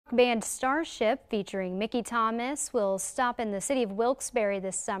Band Starship, featuring Mickey Thomas, will stop in the city of Wilkes-Barre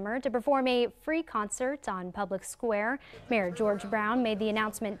this summer to perform a free concert on Public Square. Mayor Goerge Brown made the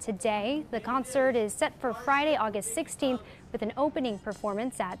announcement today. The concert is set for Friday, August 16th, with an opening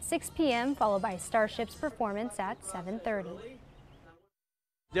performance at 6 p.m., followed by Starship's performance at 7:30.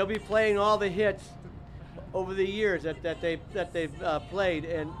 They'll be playing all the hits over the years that they've played,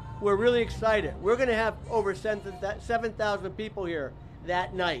 and we're really excited. We're going to have over 7,000 people here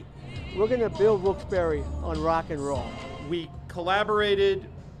that night. We're going to build Wilkes-Barre on rock and roll. We collaborated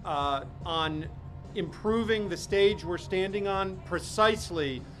on improving the stage we're standing on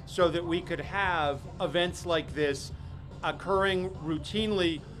precisely so that we could have events like this occurring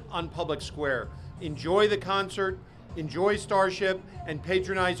routinely on Public Square. Enjoy the concert, enjoy Starship, and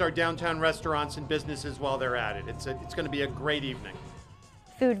patronize our downtown restaurants and businesses while they're at it. It's going to be a great evening.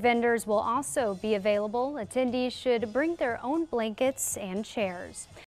 Food vendors will also be available. Attendees should bring their own blankets and chairs.